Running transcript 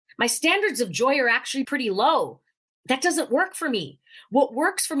My standards of joy are actually pretty low. That doesn't work for me. What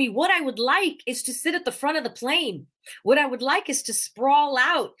works for me, what I would like is to sit at the front of the plane. What I would like is to sprawl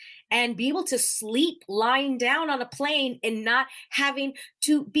out and be able to sleep lying down on a plane and not having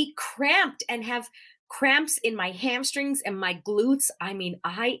to be cramped and have cramps in my hamstrings and my glutes. I mean,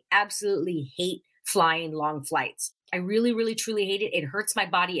 I absolutely hate flying long flights. I really, really, truly hate it. It hurts my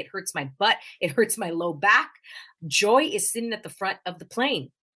body. It hurts my butt. It hurts my low back. Joy is sitting at the front of the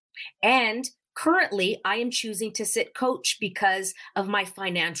plane. And currently, I am choosing to sit coach because of my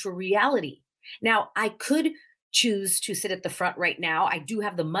financial reality. Now, I could choose to sit at the front right now. I do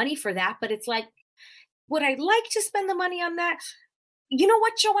have the money for that, but it's like, would I like to spend the money on that? You know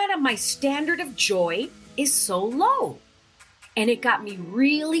what, Joanna? My standard of joy is so low. And it got me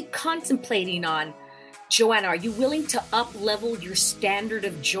really contemplating on, Joanna, are you willing to up level your standard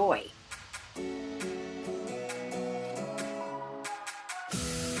of joy?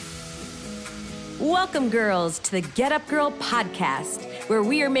 Welcome, girls, to the Get Up Girl podcast, where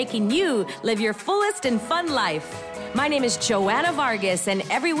we are making you live your fullest and fun life. My name is Joanna Vargas, and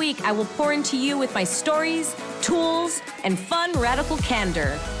every week I will pour into you with my stories, tools, and fun radical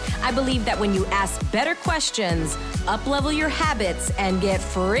candor. I believe that when you ask better questions, up-level your habits, and get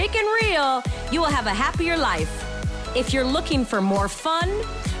freaking real, you will have a happier life. If you're looking for more fun,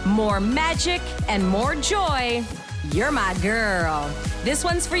 more magic, and more joy, you're my girl. This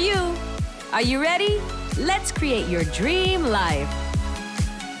one's for you. Are you ready? Let's create your dream life.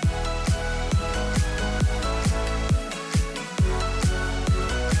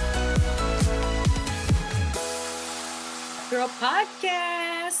 Girl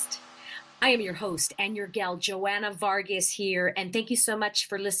Podcast. I am your host and your gal, Joanna Vargas here. And thank you so much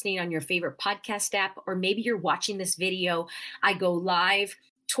for listening on your favorite podcast app, or maybe you're watching this video. I go live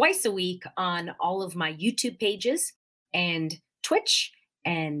twice a week on all of my YouTube pages and Twitch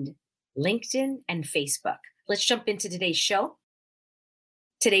and LinkedIn and Facebook. Let's jump into today's show.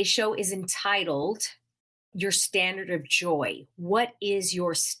 Today's show is entitled Your Standard of Joy. What is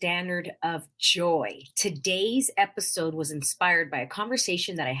your standard of joy? Today's episode was inspired by a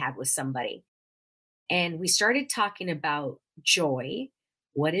conversation that I had with somebody. And we started talking about joy.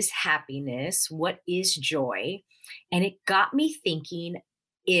 What is happiness? What is joy? And it got me thinking,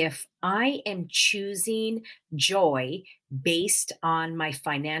 if I am choosing joy based on my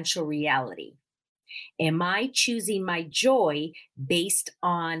financial reality, am I choosing my joy based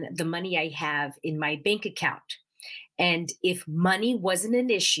on the money I have in my bank account? And if money wasn't an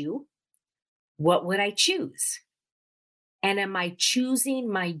issue, what would I choose? And am I choosing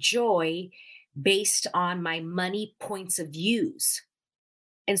my joy based on my money points of views?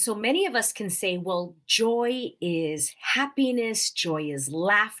 And so many of us can say, well, joy is happiness, joy is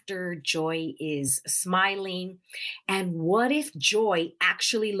laughter, joy is smiling. And what if joy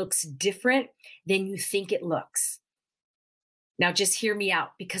actually looks different than you think it looks? Now, just hear me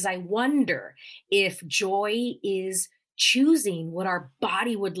out, because I wonder if joy is choosing what our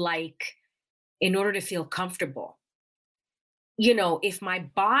body would like in order to feel comfortable. You know, if my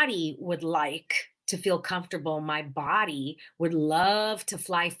body would like to feel comfortable, my body would love to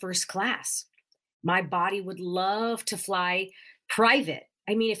fly first class. My body would love to fly private.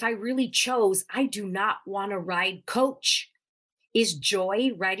 I mean, if I really chose, I do not want to ride coach. Is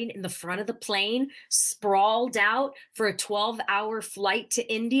joy riding in the front of the plane, sprawled out for a 12-hour flight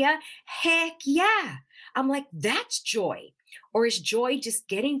to India? Heck yeah. I'm like, that's joy. Or is joy just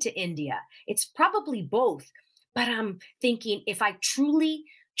getting to India? It's probably both. But I'm thinking, if I truly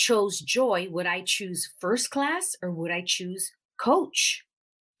chose joy, would I choose first class or would I choose coach?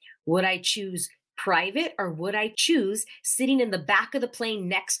 Would I choose private or would I choose sitting in the back of the plane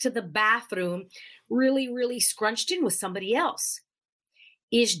next to the bathroom, really, really scrunched in with somebody else?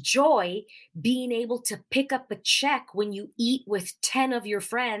 Is joy being able to pick up a check when you eat with 10 of your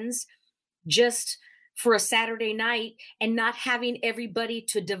friends just for a Saturday night and not having everybody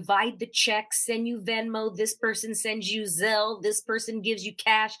to divide the check, send you Venmo, this person sends you Zelle, this person gives you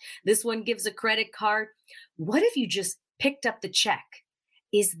cash, this one gives a credit card? What if you just picked up the check?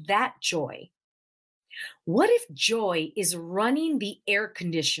 Is that joy? What if joy is running the air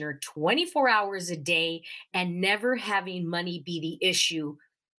conditioner 24 hours a day and never having money be the issue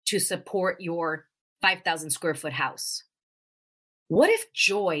to support your 5,000 square foot house? What if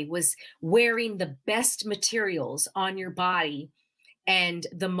joy was wearing the best materials on your body and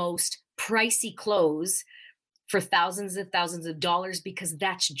the most pricey clothes for thousands of dollars, because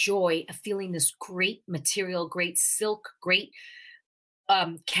that's joy of feeling this great material, great silk, great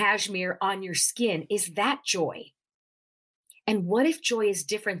cashmere on your skin? Is that joy? And what if joy is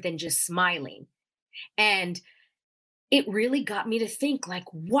different than just smiling? And it really got me to think like,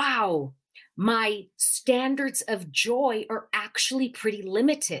 wow, my standards of joy are actually pretty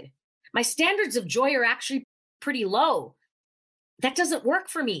limited. My standards of joy are actually pretty low. That doesn't work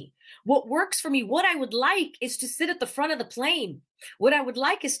for me. What works for me, what I would like is to sit at the front of the plane. What I would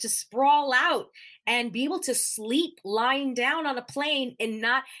like is to sprawl out and be able to sleep lying down on a plane and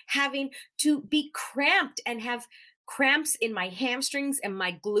not having to be cramped and have cramps in my hamstrings and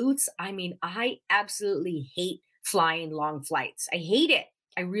my glutes. I mean, I absolutely hate flying long flights. I hate it.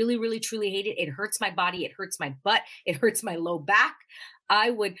 I really, really, truly hate it. It hurts my body. It hurts my butt. It hurts my low back.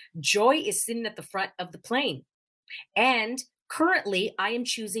 Joy is sitting at the front of the plane. And currently, I am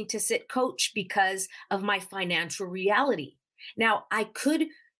choosing to sit coach because of my financial reality. Now, I could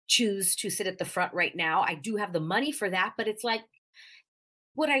choose to sit at the front right now. I do have the money for that, but it's like,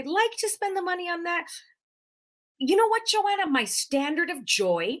 would I like to spend the money on that? You know what, Joanna? My standard of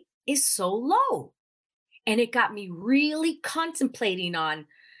joy is so low. And it got me really contemplating on,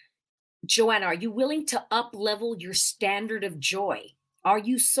 Joanna, are you willing to up level your standard of joy? Are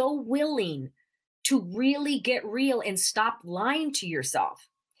you so willing to really get real and stop lying to yourself?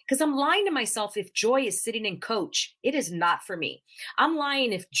 Because I'm lying to myself if joy is sitting in coach. It is not for me. I'm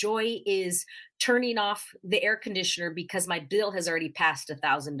lying if joy is turning off the air conditioner because my bill has already passed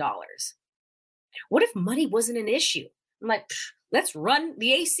 $1,000. What if money wasn't an issue? I'm like, let's run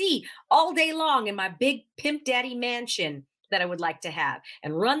the AC all day long in my big pimp daddy mansion that I would like to have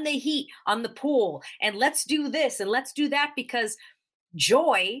and run the heat on the pool. And let's do this and let's do that, because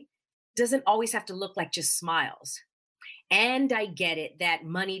joy doesn't always have to look like just smiles. And I get it that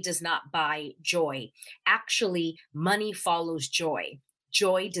money does not buy joy. Actually, money follows joy.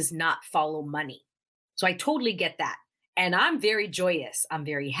 Joy does not follow money. So I totally get that. And I'm very joyous. I'm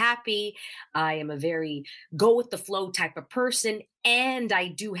very happy. I am a very go with the flow type of person. And I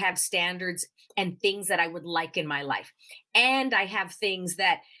do have standards and things that I would like in my life. And I have things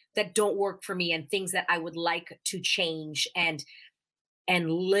that don't work for me and things that I would like to change and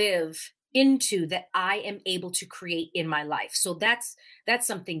live into, that I am able to create in my life. So that's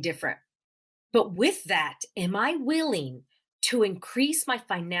something different. But with that, am I willing to increase my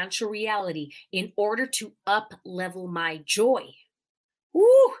financial reality in order to up level my joy?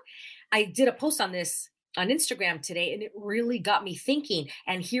 Woo! I did a post on this on Instagram today, and it really got me thinking.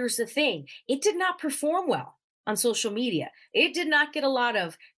 And here's the thing, it did not perform well on social media. It did not get a lot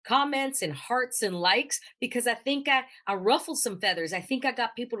of comments and hearts and likes because I think I ruffled some feathers. I think I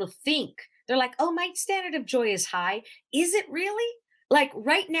got people to think. They're like, oh, my standard of joy is high. Is it really? Like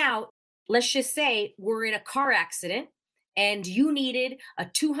right now, let's just say we're in a car accident and you needed a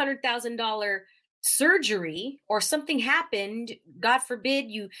 $200,000 surgery, or something happened, god forbid,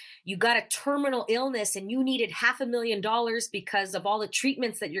 you got a terminal illness and you needed $500,000 because of all the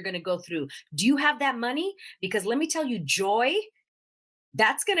treatments that you're going to go through. Do you have that money? Because let me tell you, joy,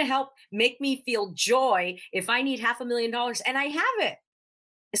 that's going to help make me feel joy if I need $500,000 and I have it.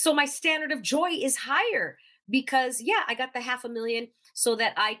 So my standard of joy is higher because, yeah, I got the 500,000 so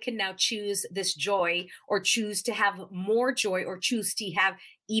that I can now choose this joy, or choose to have more joy, or choose to have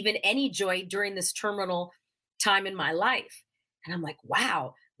even any joy during this terminal time in my life. And I'm like,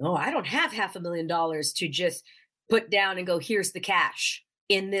 wow, no, I don't have $500,000 to just put down and go, here's the cash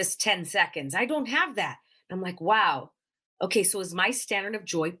in this 10 seconds. I don't have that. And I'm like, wow. Okay, so is my standard of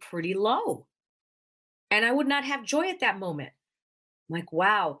joy pretty low? And I would not have joy at that moment. I'm like,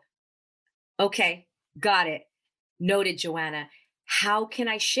 wow. Okay, got it. Noted, Joanna. How can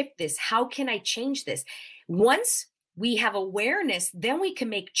I shift this? How can I change this? Once we have awareness, then we can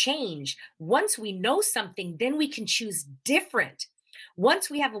make change. Once we know something, then we can choose different. Once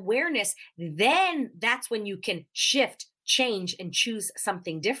we have awareness, then that's when you can shift, change, and choose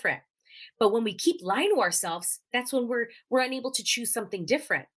something different. But when we keep lying to ourselves, that's when we're unable to choose something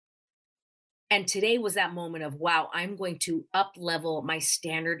different. And today was that moment of, wow, I'm going to up level my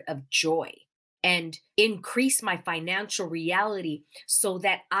standard of joy and increase my financial reality so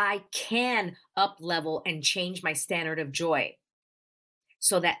that I can up level and change my standard of joy,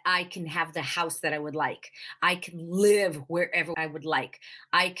 so that I can have the house that I would like. I can live wherever I would like.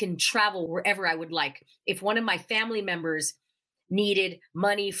 I can travel wherever I would like. If one of my family members needed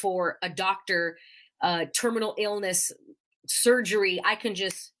money for a doctor, terminal illness, surgery, I can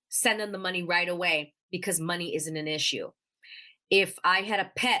just send them the money right away because money isn't an issue. If I had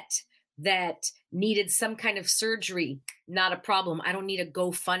a pet that needed some kind of surgery, not a problem. I don't need a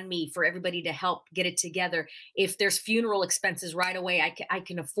GoFundMe for everybody to help get it together. If there's funeral expenses right away, I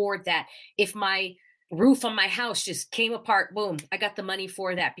can afford that. If my roof on my house just came apart, boom, I got the money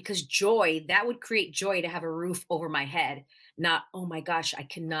for that. Because joy, that would create joy to have a roof over my head. Not, oh my gosh, I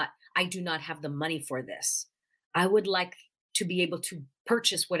do not have the money for this. I would like to be able to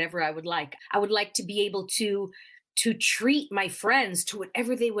purchase whatever I would like. I would like to be able to treat my friends to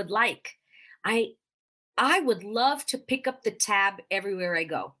whatever they would like. I I would love to pick up the tab everywhere I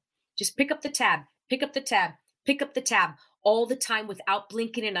go. Just pick up the tab, pick up the tab, pick up the tab all the time without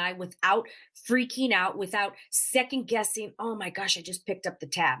blinking an eye, without freaking out, without second guessing. Oh my gosh, I just picked up the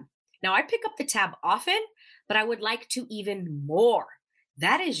tab. Now I pick up the tab often, but I would like to even more.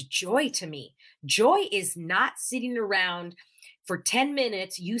 That is joy to me. Joy is not sitting around for 10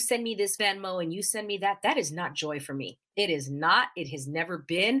 minutes. You send me this Venmo and you send me that. That is not joy for me. It is not. It has never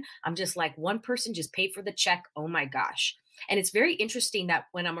been. I'm just like, one person just paid for the check. Oh my gosh. And it's very interesting that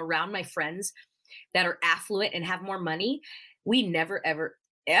when I'm around my friends that are affluent and have more money, we never, ever,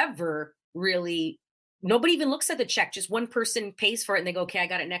 ever really, nobody even looks at the check. Just one person pays for it and they go, okay, I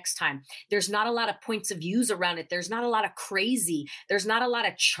got it next time. There's not a lot of points of views around it. There's not a lot of crazy. There's not a lot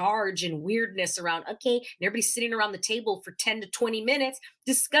of charge and weirdness around, okay, and everybody's sitting around the table for 10 to 20 minutes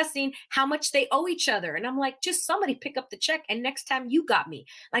discussing how much they owe each other. And I'm like, just somebody pick up the check and next time you got me.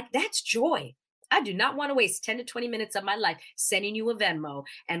 Like, that's joy. I do not want to waste 10 to 20 minutes of my life sending you a Venmo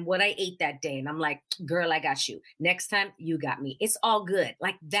and what I ate that day. And I'm like, girl, I got you. Next time you got me. It's all good.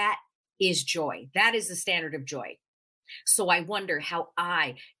 Like, that is joy. That is the standard of joy. So I wonder how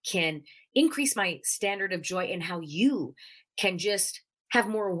I can increase my standard of joy and how you can just have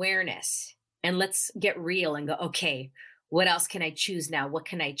more awareness. And let's get real and go, okay, what else can I choose now? What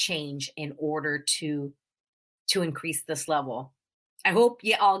can I change in order to increase this level? I hope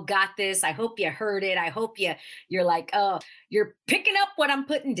you all got this. I hope you heard it. I hope you're like, oh, you're picking up what I'm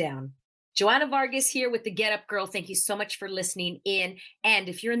putting down. Joanna Vargas here with the Get Up Girl. Thank you so much for listening in. And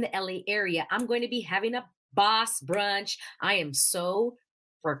if you're in the LA area, I'm going to be having a boss brunch. I am so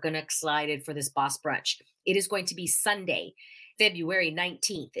freaking excited for this boss brunch. It is going to be Sunday, February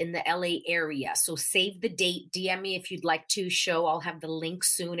 19th in the LA area. So save the date. DM me if you'd like to show. I'll have the link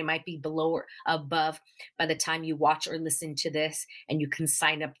soon. It might be below or above by the time you watch or listen to this, and you can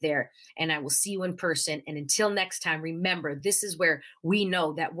sign up there. And I will see you in person. And until next time, remember, this is where we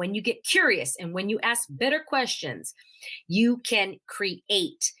know that when you get curious and when you ask better questions, you can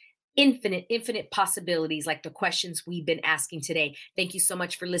create infinite possibilities like the questions we've been asking today. Thank you so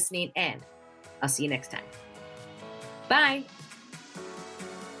much for listening, and I'll see you next time. Bye.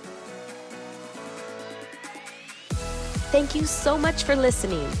 Thank you so much for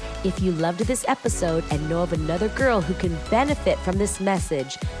listening. If you loved this episode and know of another girl who can benefit from this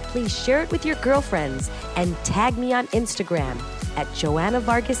message, please share it with your girlfriends and tag me on Instagram at Joanna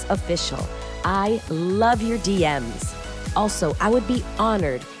Vargas Official. I love your DMs. Also, I would be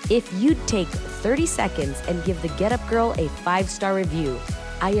honored if you'd take 30 seconds and give the Get Up Girl a 5-star review.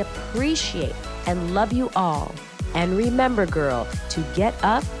 I appreciate and love you all. And remember, girl, to get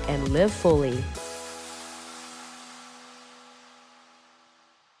up and live fully.